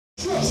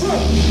โอ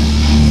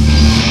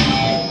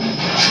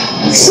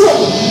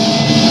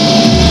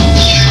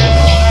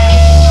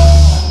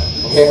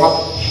เคครับ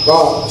ก็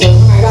เชิญ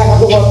ข้างในได้ครับ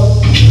ทุกคน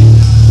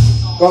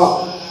ก็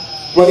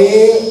วันนี้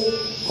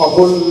ขอบ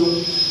คุณ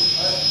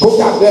ผู้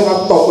จัดด้วยครับ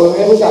ตบมือใ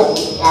ห้ผู้จัด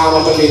อามั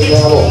นเป็นลินนะ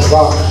ครับผม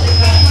ก็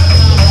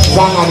ส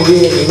ร้างงานดี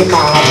ๆอย่างนี้ขึ้นม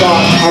าครับก็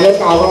ไอเล่น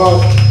กาว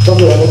ก็เ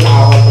หลือเล่นกา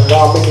วครับมันก็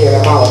ไม่มีอะไร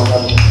มากนะครั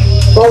บ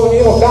ก็วัน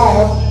นี้ผมได้ค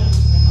รับ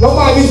น้องไม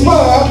ค์วิสเปอ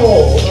ร์ครับโอ้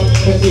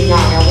เป็นทีมง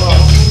านครับก็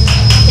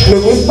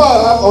1วิสเปอร์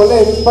ครับโอเล่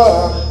วิสเปอร์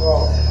ครับก็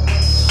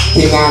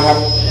ทีมงานครับ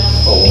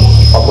โอ้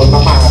ขอบคุณม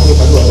ากๆครับที่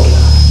มาช่วยผม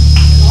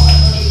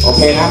โอเ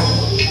คนะ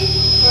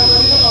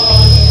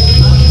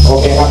โอ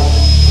เคครับ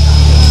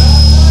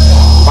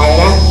ไป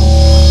นะ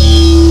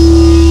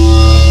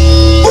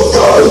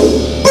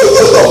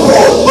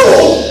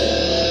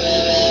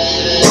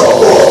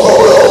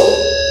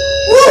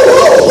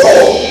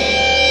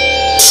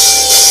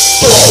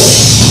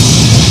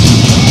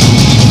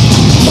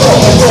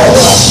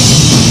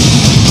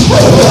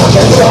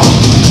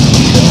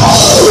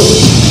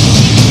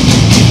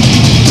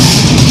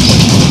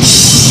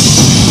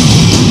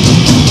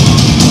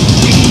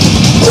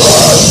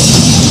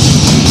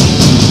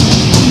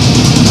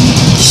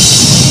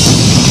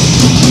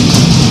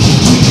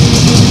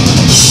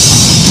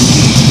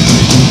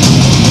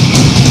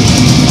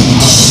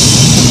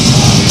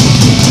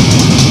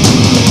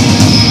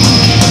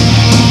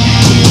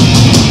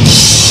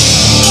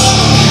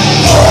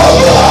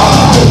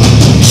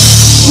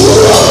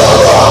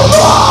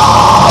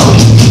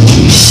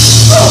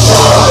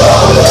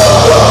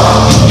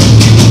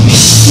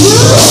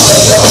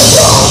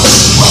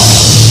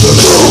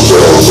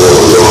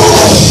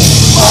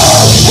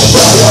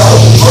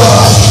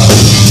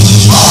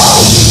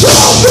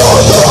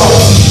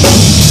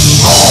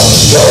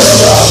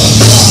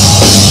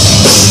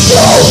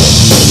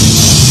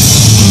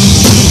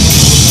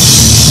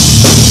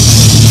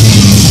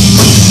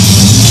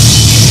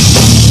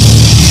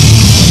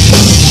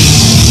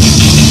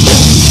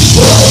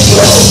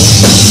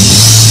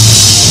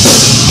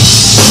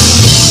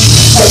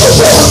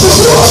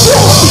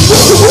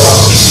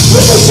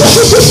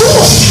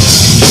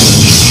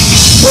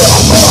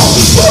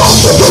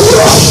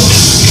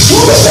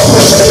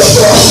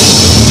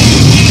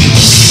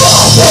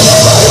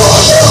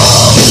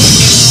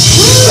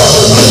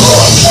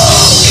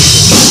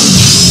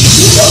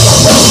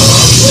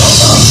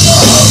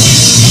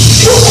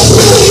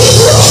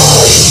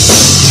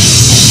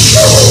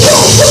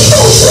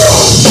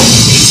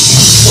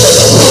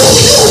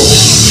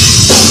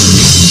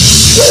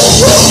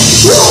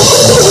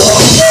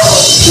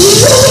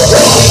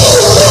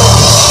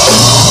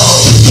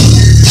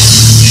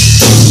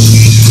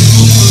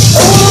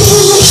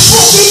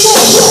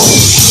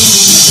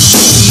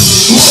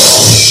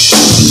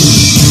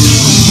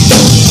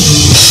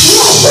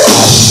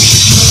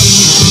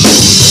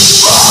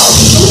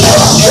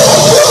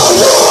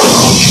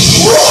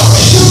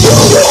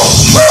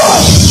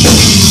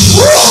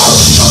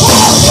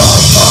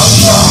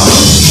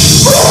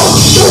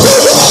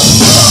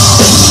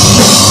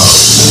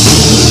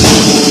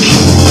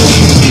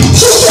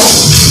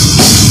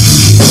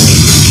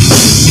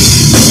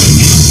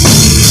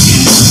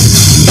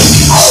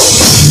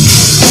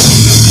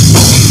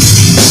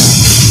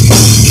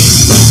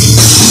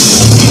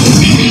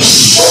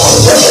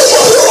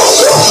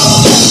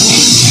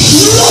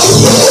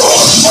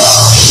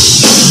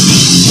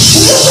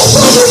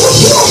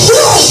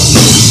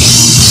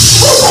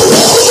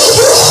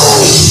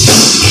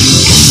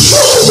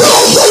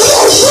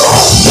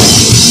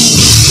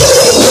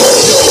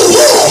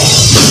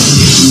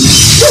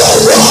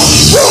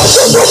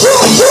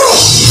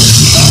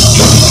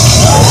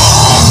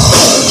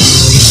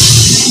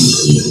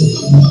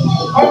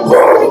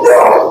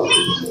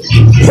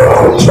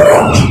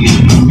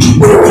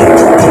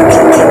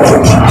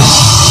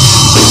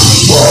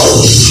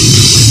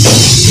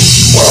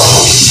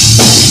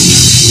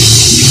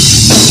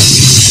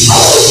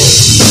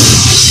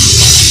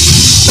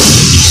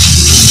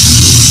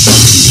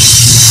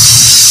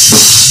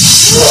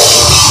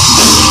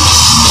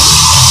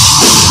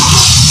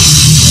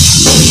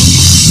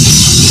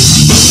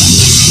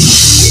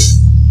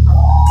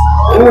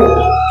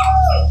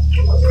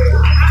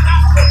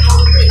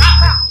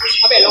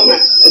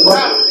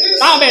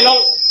เอาเบรลง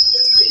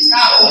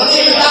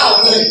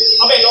เ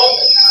อาเบรลง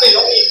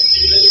อีก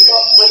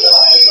เ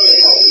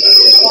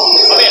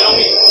อาเบรลง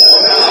อีก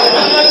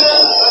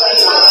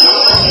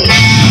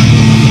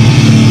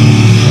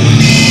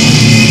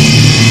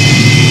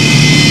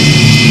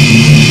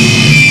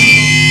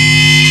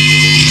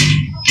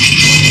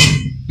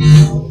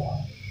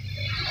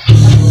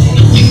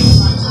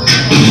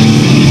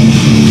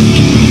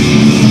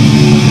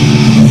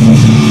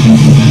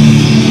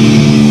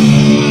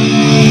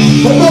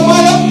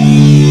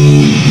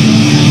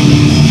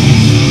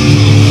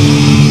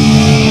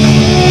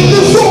เ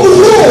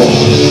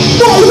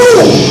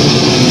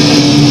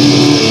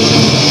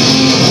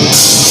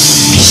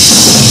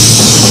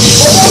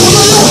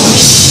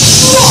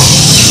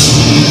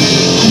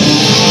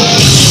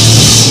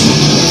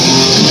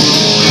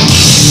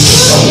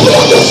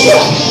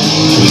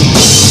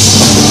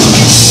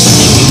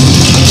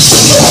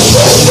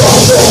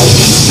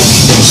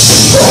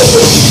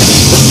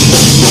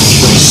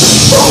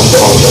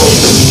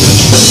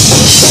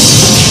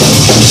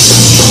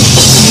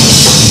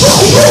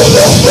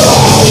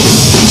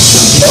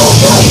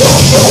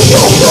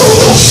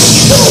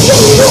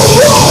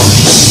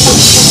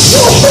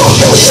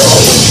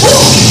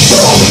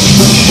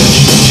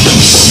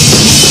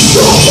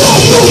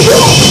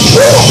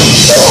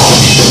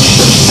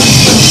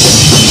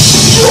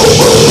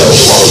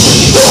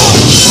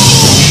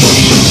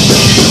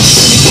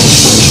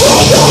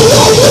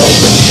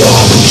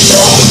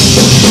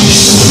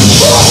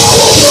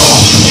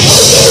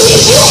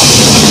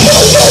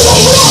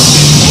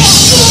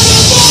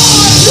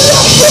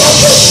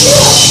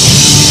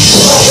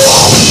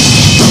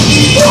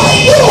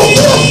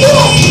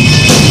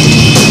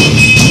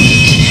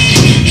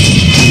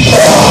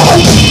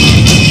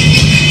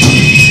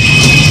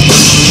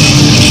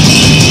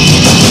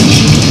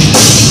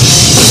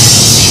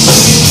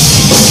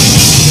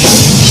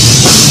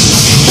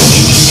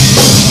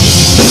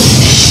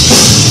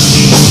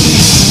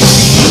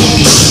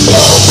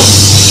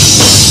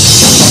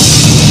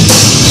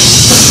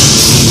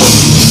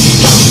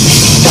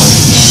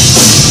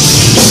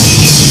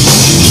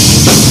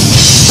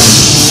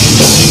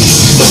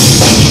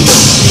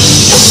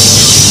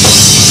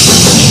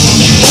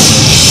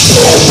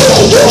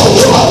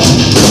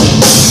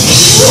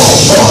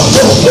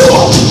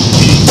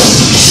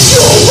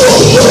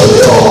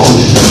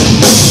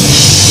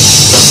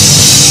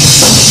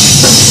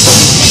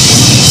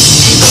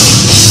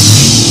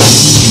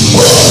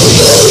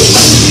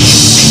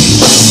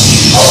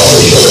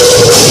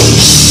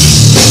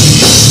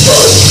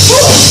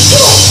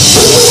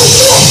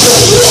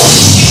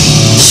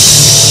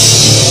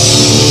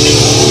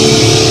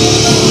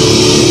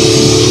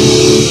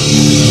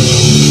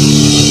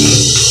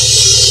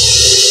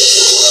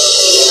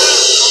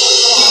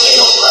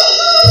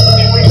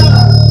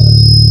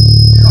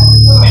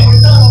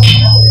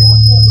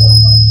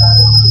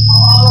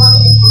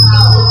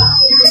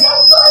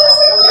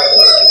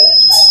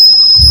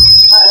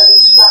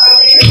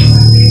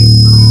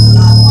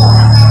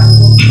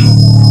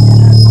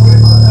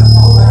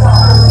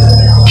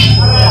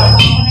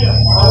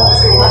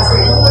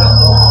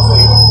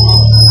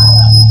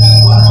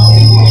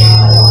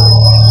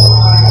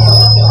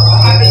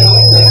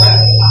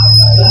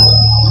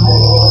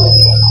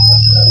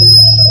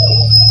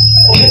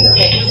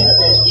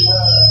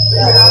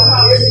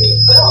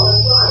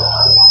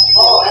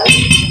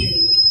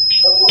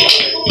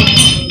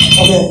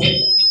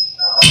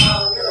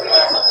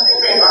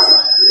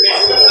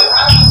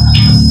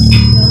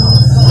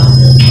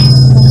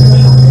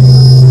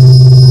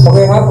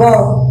ครับก็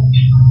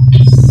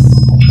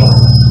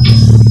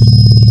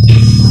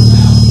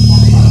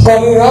ก่อน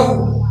อื่นครับ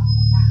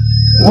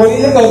วันนี้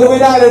จะเกิดขึ้นไม่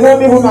ได้เลยเพื่อน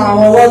ที่คุณอาเ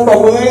พราะว่าตบ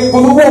มือให้คุ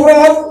ณทุกคนด้วย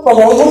ครับตบ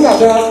มือให้คุณกลับ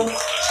ด้วยครับ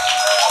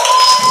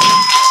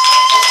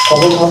ขอบ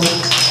คุณครับ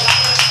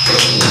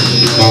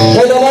ไป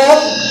ต่อไปครับ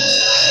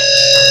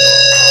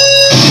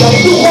อยาก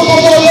ทุกคนมา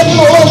เล่นที่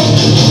บอกว่า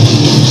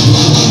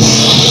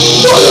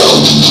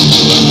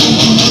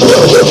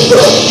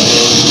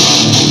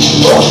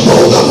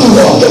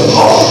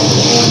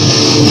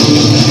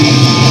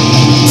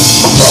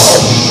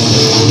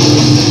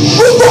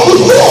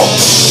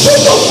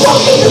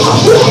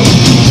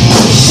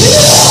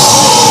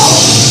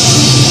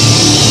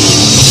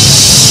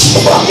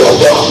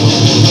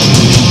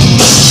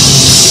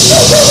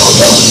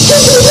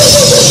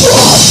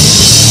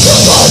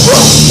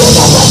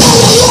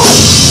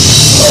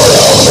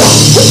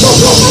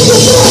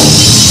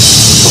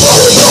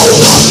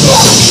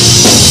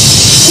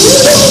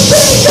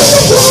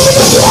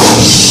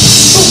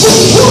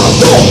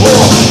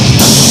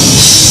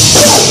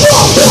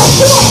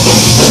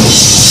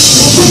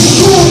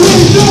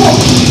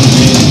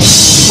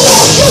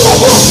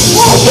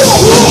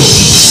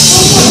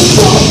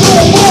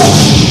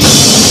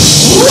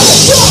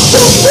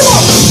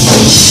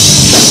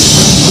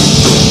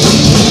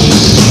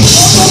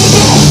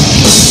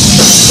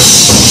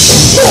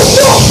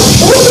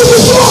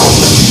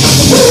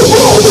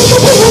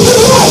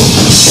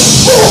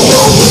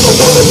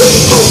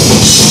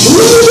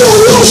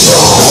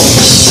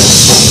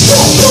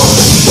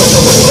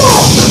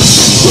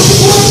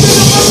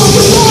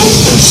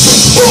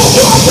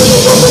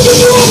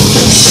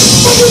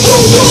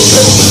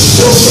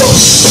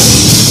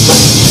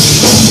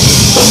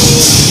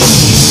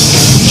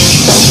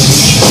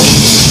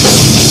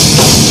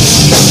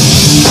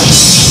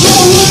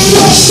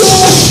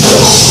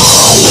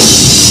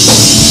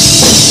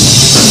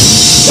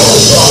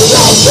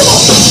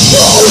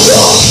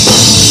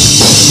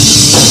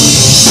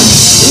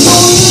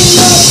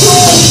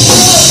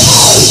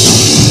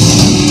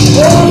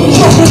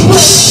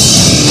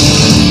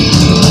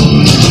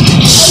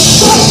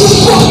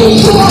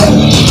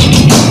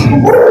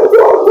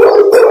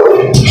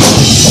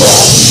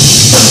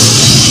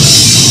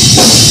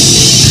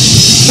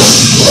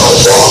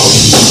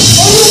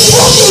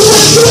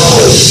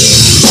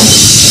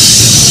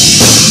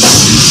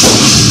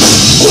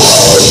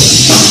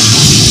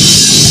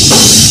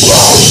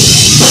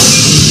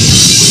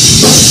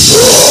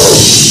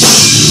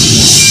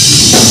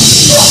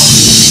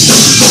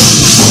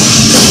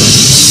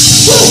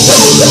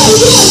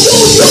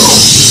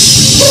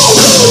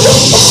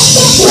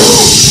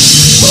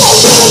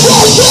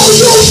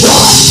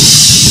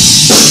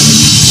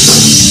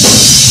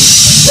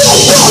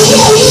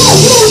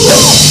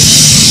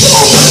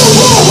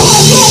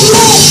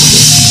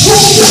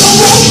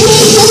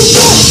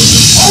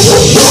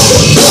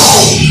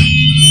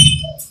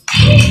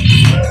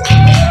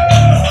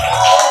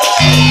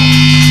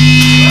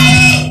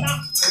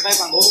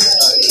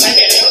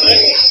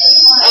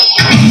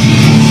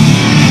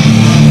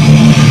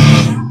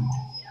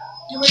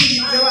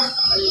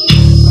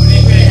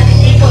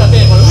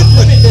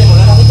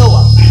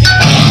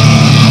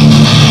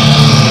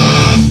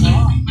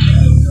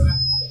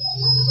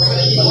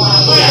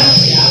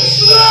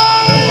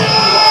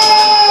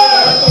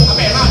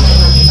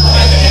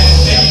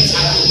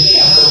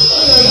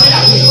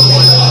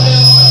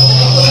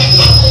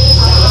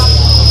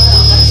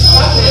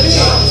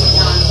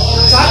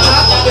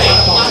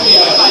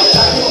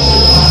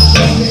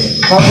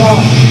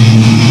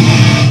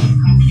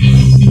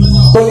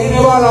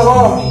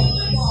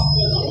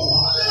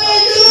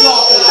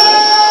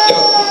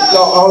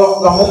เ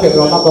ราให้เปลี่ยนเ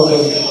ราตั้งตัวเอ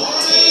ง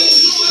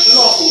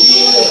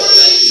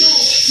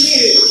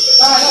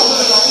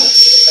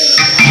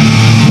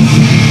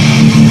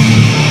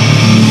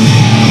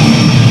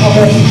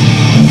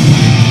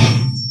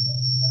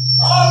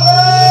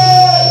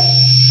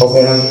โอเค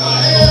นะ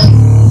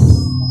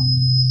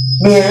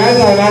เหนื่อย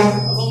นะ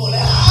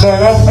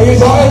อายุ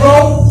2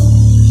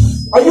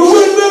 อายุ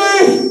วินเล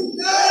ย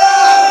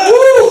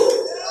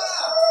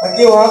thank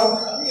you ครับ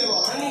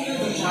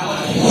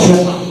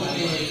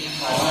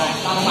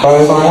ไป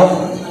ครับ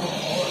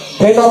เ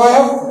พลงต่อไปค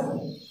รับ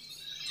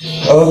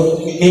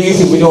มีมิว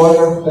สิกวิดีโอ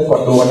นะไปก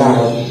ดดูกันได้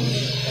ครับ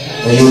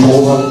ใน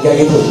YouTube ครับแก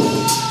คิดถึง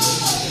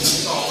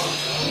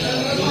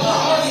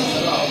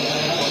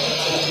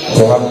โอเค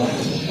ครับ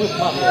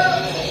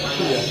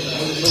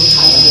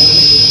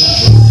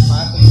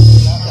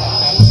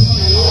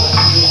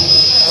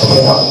โอเค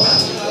ครับ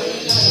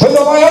เพลง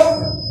ต่อไปครับ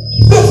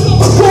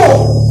Let's go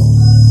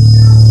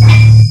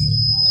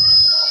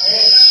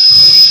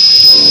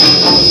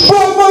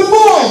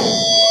boy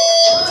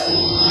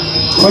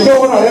มาโยก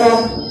กันหน่อยได้ไหม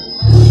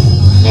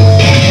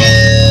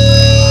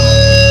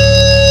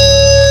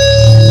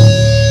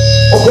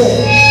โอเค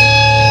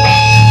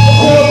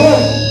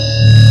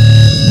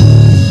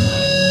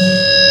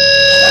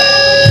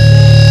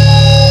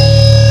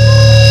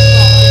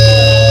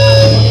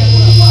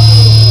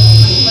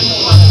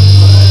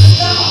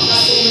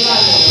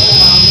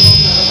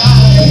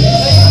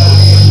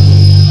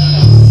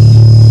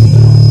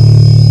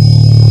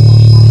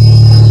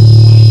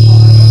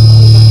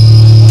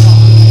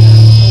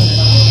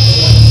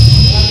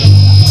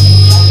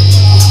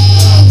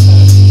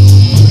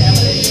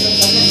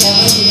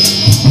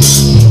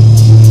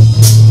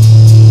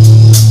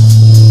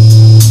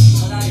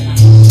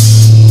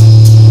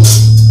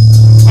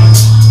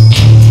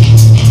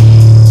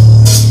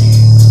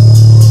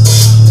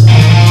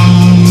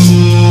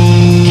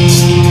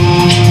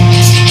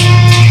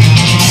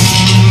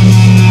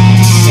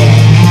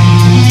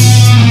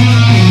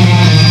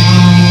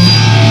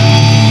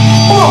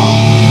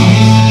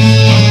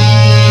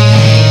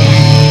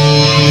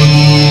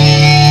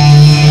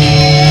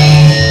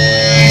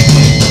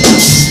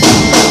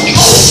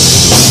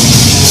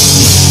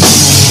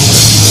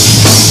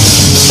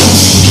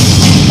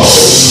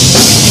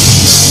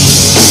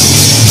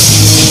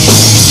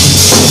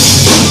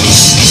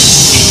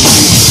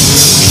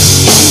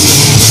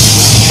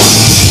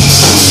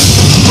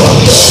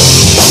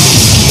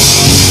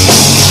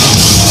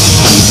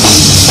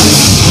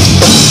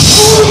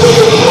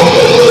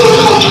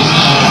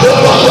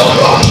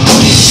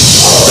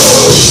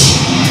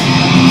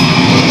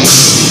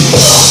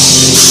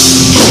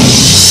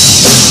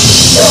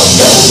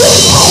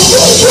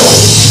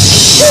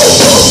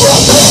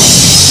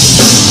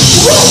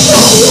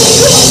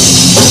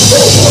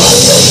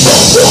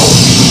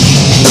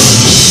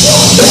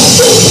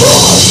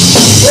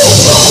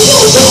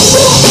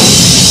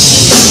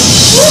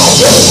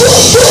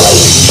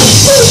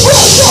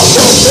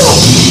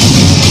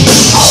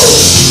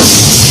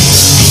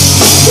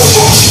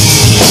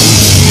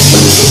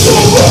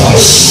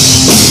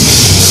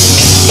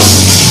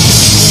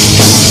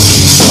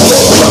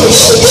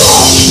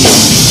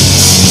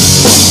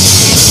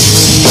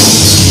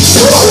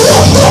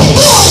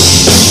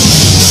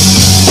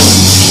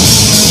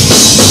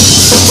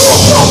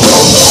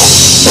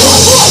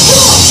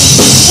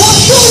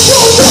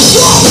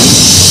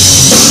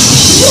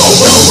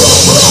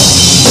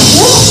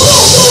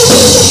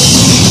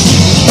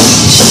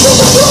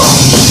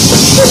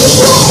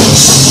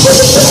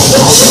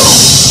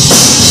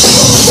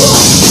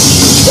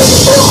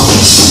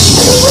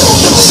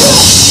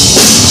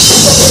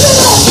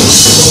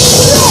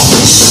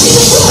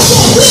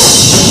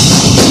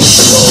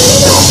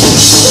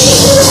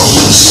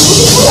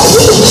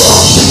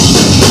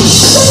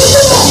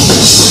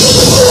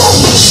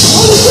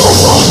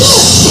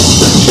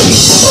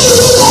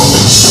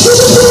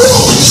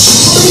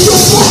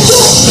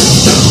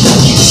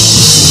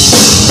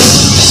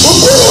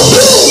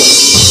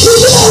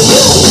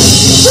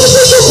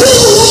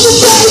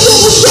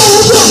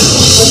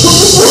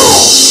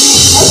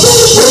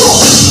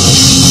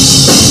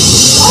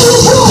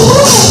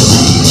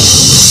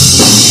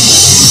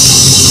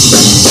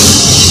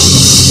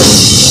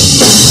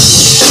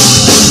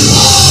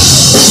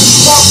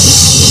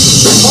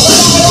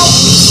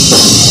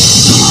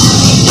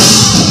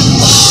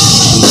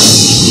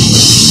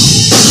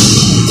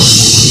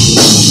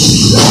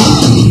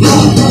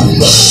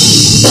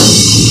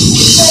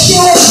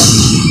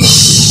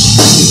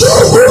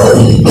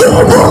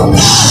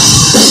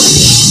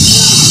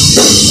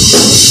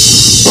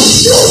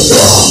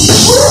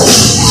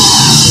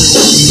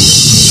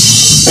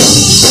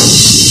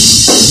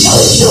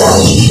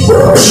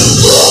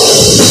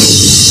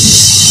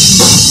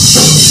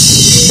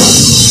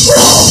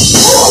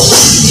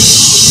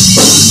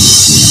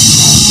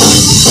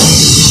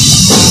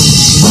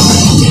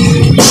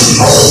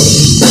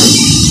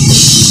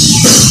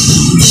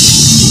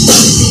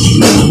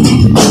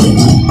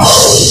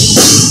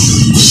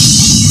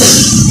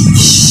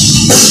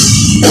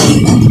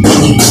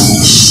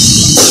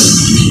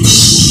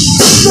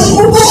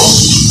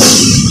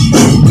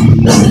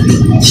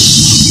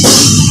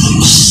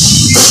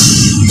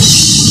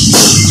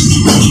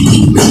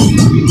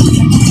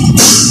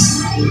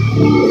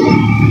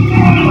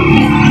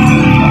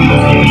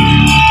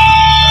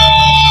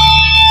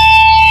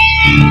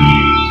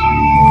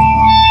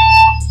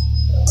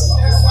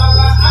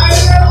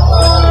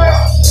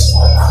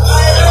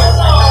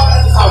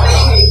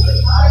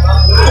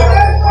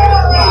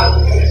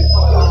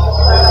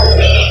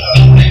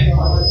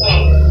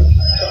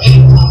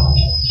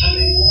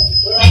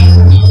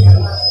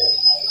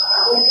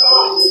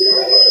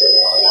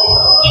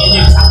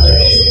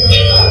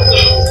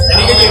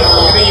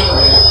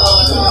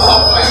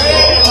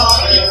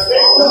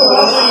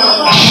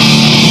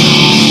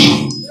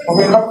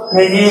เพ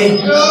ลงนี้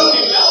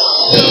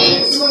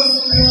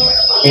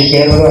มีเก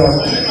มมาด้วยครับ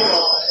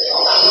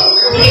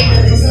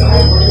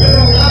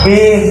มี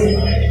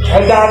อ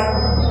าจารย์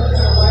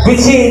วิ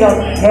ชีจาก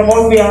แฮมมอ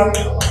นเบียร์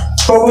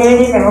ตรงนี้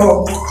มีไหมครับผม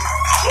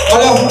มา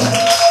เร็ว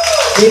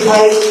มีใคร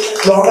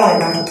ร้องได้ไ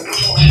หม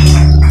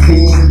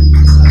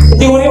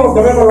จริงวันนี้ผมจ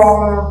ะไม่มาร้อง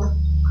นะ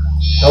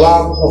แต่ว่า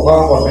ผมก็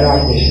กดไม่ได้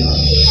จริง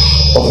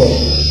โอเค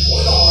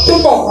จะ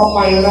บอกทำไม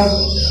นะ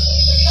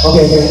โอเค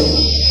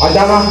อาจ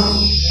ารย์มา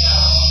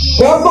เ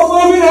ดี๋ยวตรง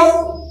นี้พี่ครับ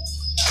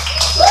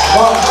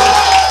ว่า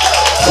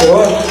เดี๋ยว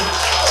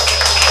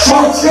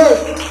ชื่อ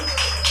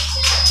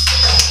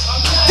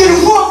กิน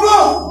พวกเรื่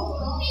อง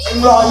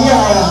รอที่อะ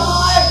ไรอ่ะ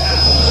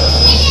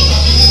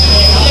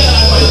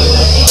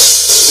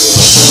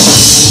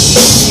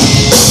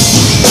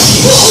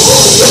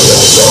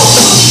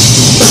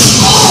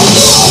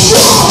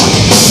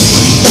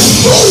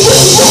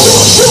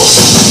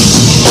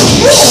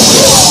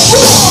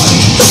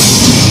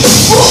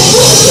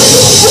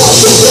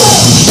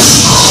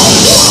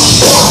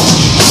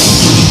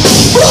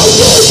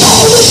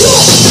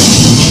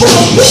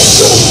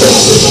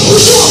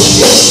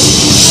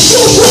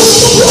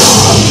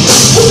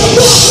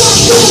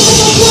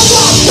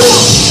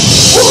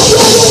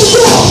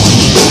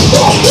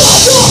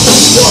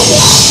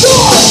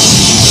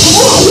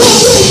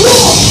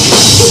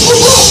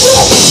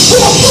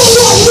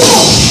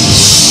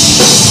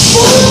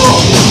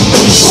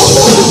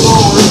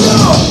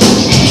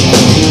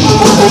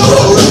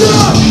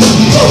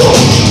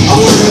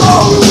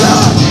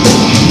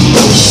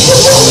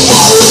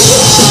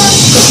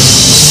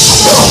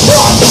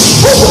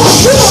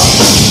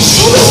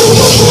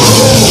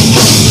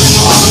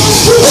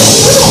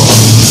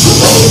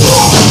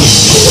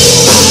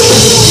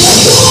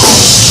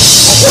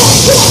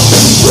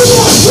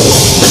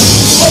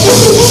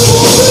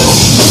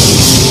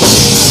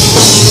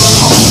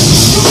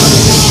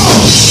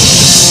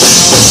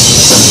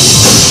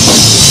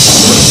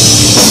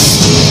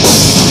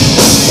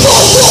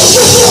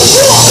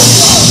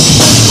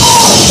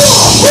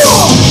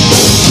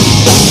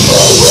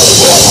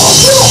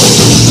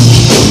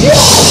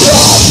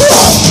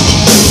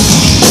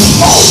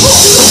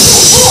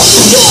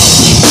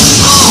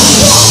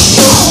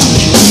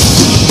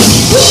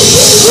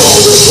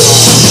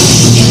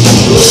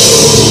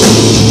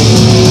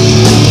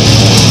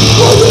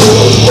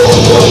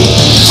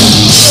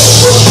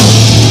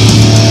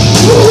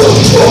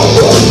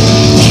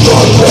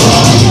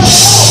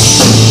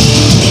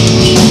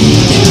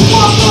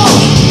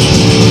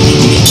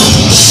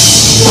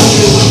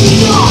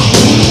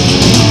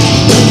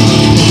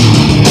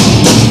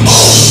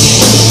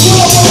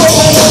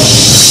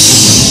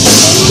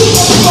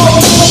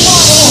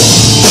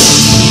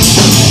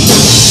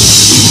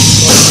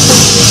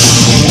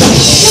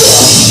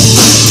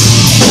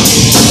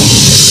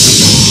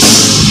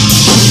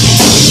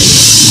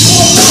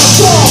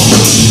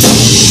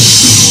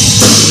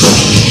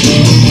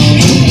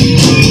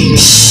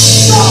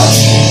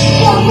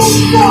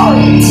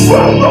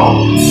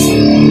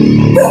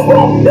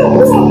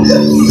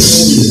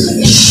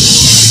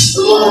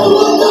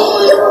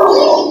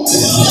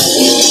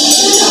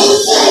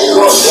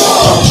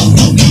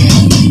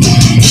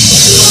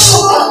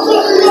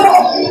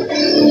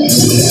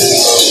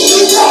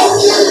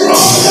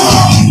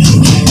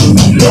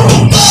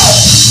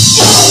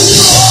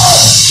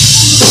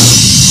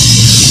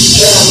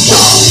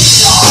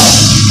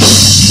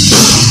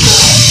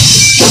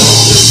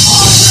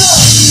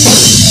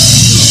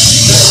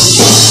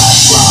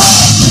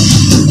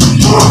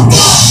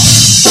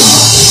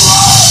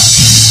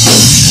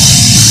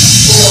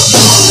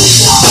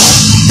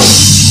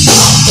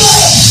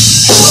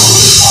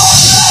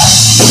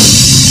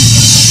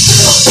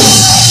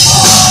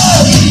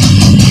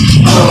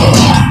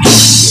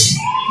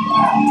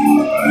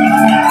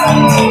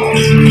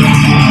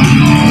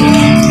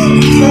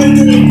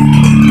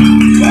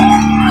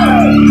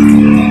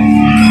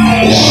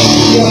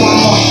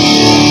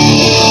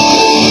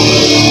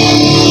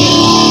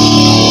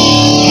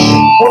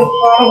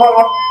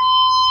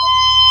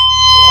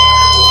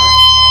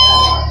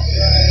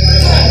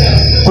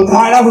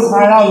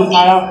สุดท้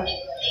ายแล้ว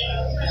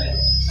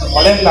ขอ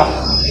เล่นแบบ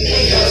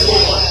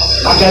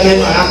ตั้งใจเล่น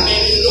หน่อยนะ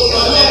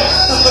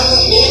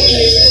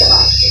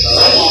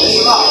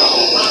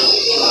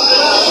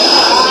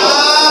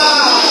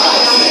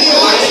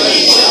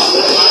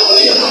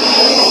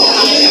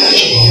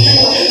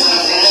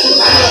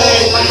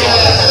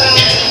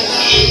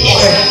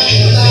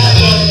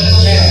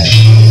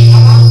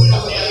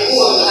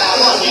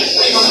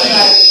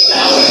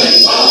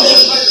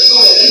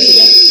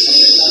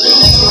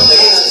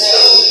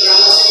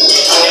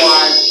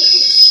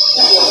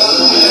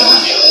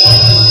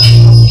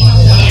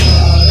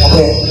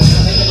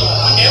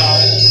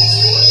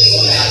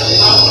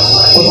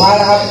สุดท้าย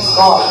นะครับ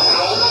ก็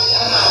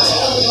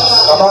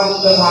เราต้อง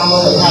เดินทางมา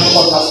ถึงทางทุกค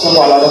นครับจังหว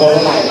ะเราจะเดิน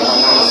ที่ไหนนะครับ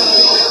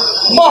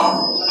มา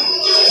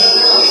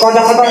ก่อนจ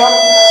ะไปครับ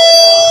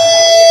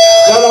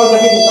แล้วเราจะ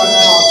คิดถึงกันแ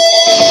น่นอน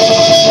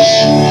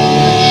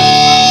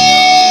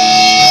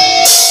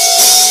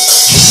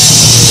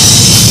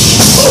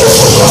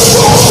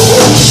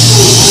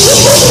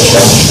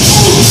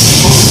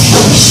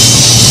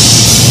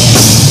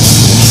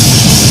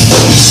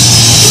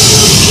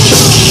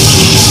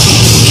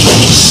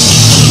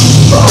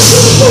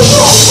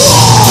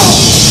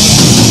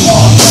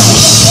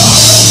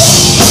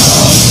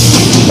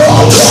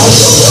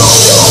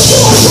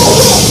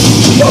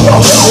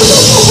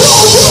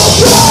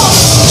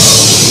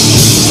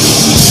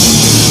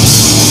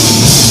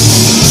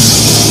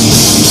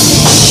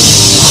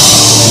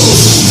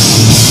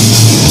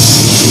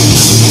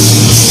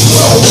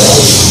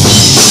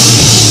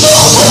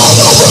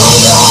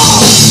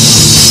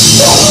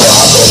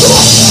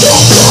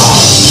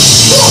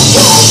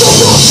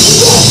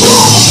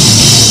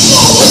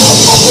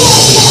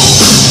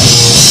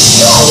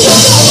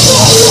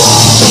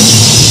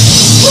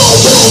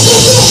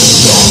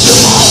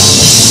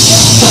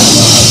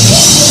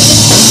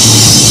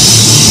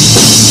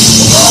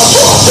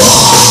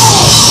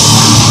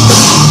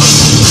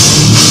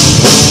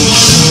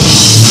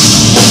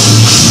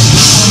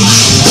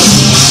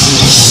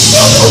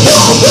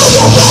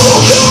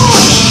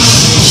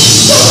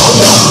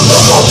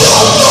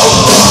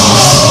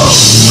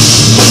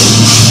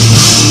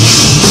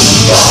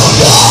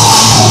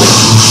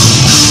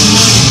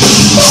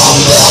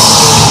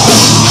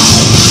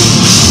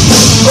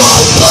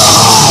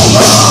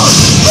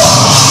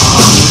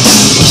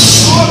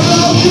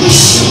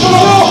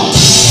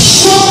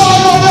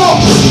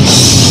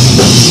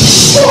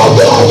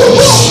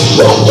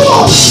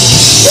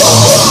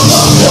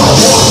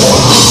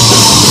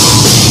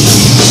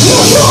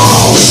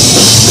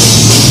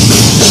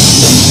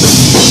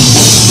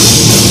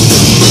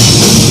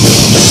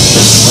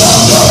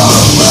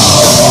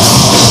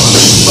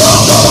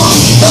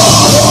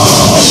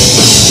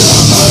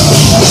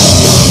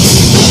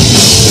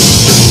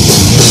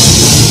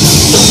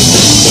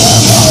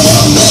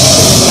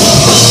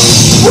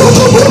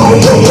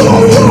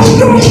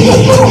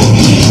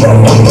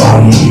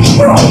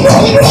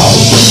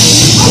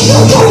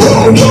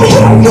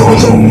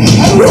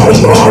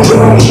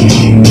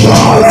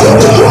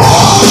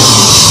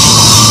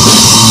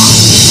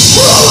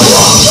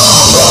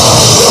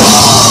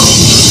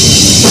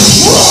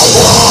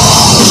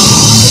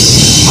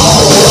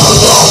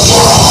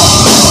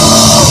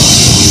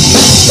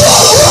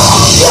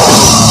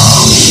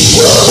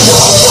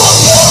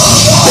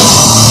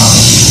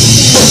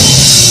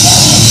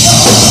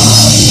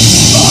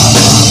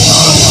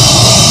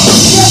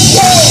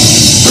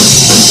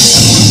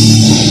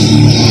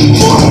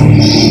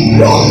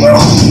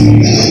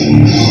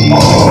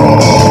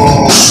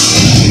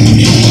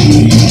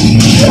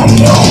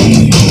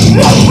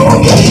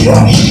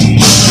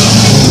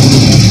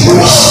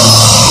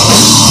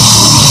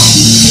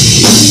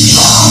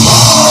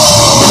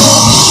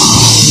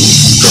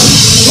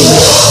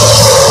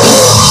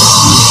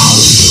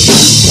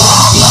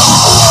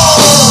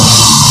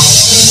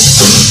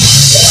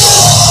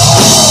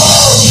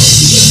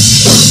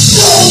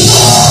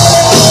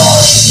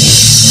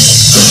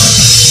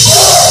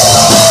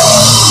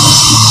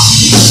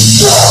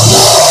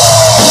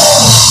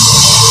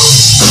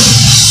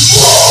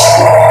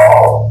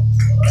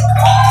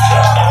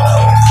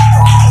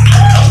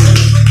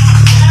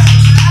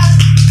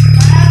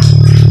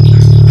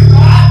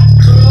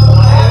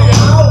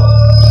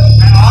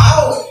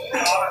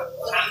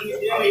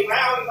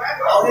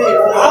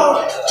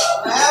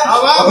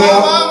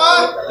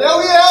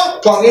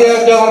ก่อนที่จะ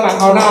เจอกันใหม่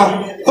คราวหน้า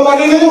สวัส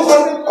ดีทุกค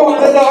นก่อน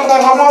จะเจอกันใหม่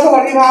คราวหน้าสวั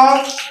สดีครับ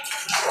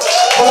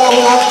ขอบคุ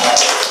ณครั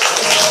บ